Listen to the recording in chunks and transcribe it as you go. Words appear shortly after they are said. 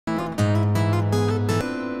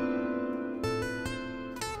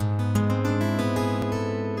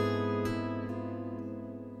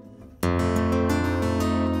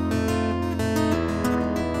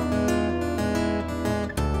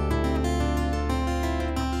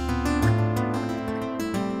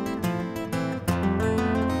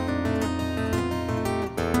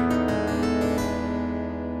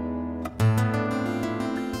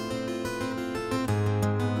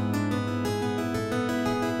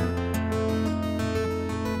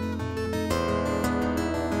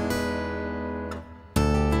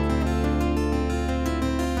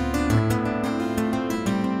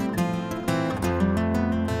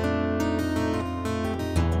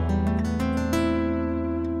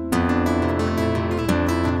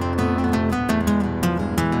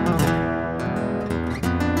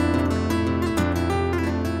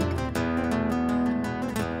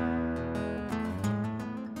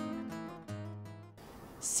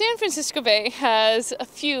San Francisco Bay has a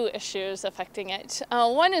few issues affecting it.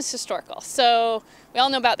 One is historical. So we all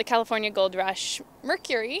know about the California Gold Rush.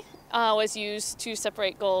 Mercury was used to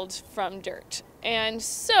separate gold from dirt. And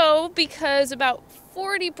so because about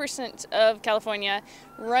 40% of California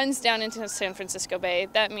runs down into San Francisco Bay,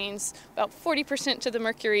 that means about 40% of the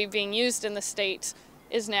mercury being used in the state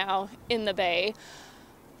is now in the bay.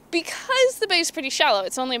 Because the bay is pretty shallow,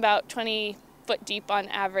 it's only about 20 foot deep on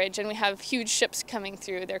average, and we have huge ships coming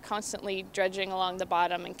through. They're constantly dredging along the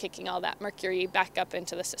bottom and kicking all that mercury back up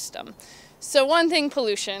into the system. So one thing,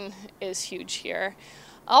 pollution is huge here.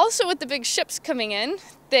 Also, with the big ships coming in,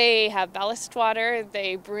 they have ballast water.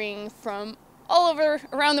 They bring from all over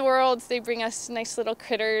around the world, they bring us nice little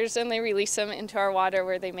critters and they release them into our water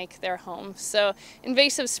where they make their home. So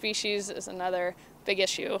invasive species is another big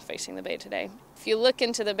issue facing the bay today. If you look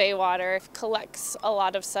into the bay water, it collects a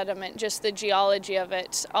lot of sediment, just the geology of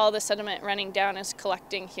it. All the sediment running down is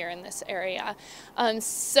collecting here in this area.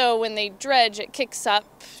 So when they dredge, it kicks up.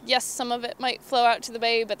 Yes, some of it might flow out to the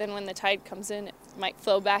bay, but then when the tide comes in, it might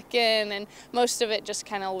flow back in, and most of it just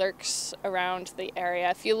kind of lurks around the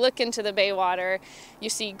area. If you look into the bay water, you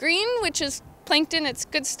see green, which is plankton, it's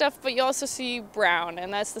good stuff, but you also see brown,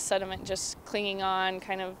 and that's the sediment just clinging on,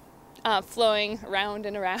 kind of flowing around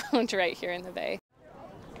and around right here in the bay.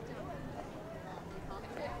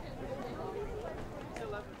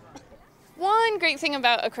 One great thing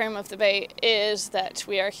about Aquarium of the Bay is that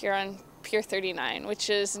we are here on Pier 39,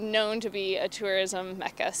 which is known to be a tourism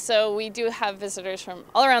mecca. So we do have visitors from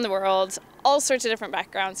all around the world, all sorts of different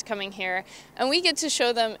backgrounds coming here, and we get to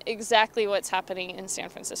show them exactly what's happening in San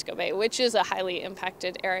Francisco Bay, which is a highly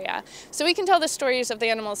impacted area. So we can tell the stories of the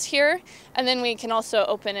animals here, and then we can also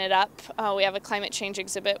open it up. We have a climate change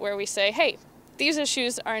exhibit where we say, hey, these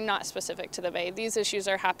issues are not specific to the Bay. These issues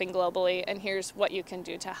are happening globally, and here's what you can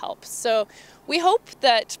do to help. So we hope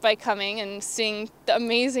that by coming and seeing the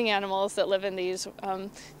amazing animals that live in these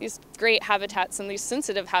great habitats and these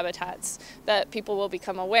sensitive habitats, that people will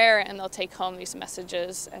become aware and they'll take home these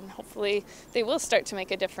messages, and hopefully they will start to make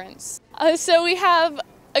a difference. So we have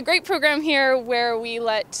a great program here where we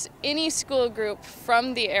let any school group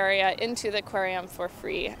from the area into the aquarium for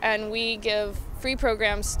free, and we give free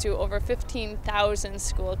programs to over 15,000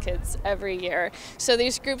 school kids every year. So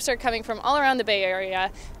these groups are coming from all around the Bay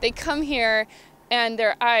Area. They come here and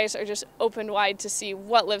their eyes are just opened wide to see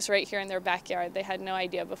what lives right here in their backyard. They had no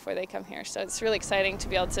idea before they come here. So it's really exciting to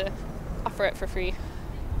be able to offer it for free.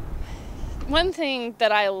 One thing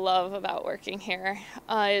that I love about working here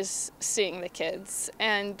is seeing the kids,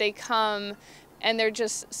 and they come and they're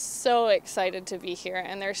just so excited to be here,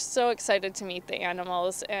 and they're so excited to meet the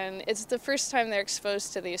animals, and it's the first time they're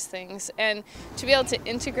exposed to these things, and to be able to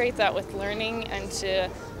integrate that with learning and to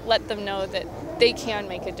let them know that they can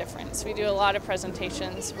make a difference. We do a lot of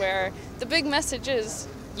presentations where the big message is,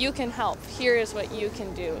 you can help, here is what you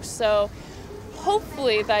can do. So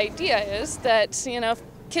hopefully the idea is that, if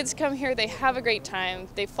kids come here, they have a great time,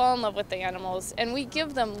 they fall in love with the animals, and we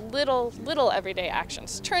give them little everyday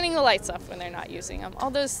actions. Turning the lights off when they're not using them. All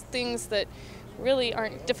those things that really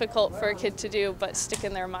aren't difficult for a kid to do but stick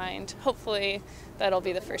in their mind. Hopefully that'll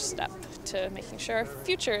be the first step to making sure our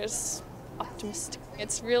future is optimistic.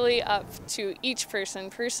 It's really up to each person,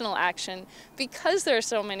 personal action. Because there are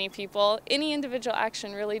so many people, any individual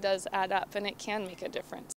action really does add up, and it can make a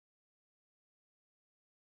difference.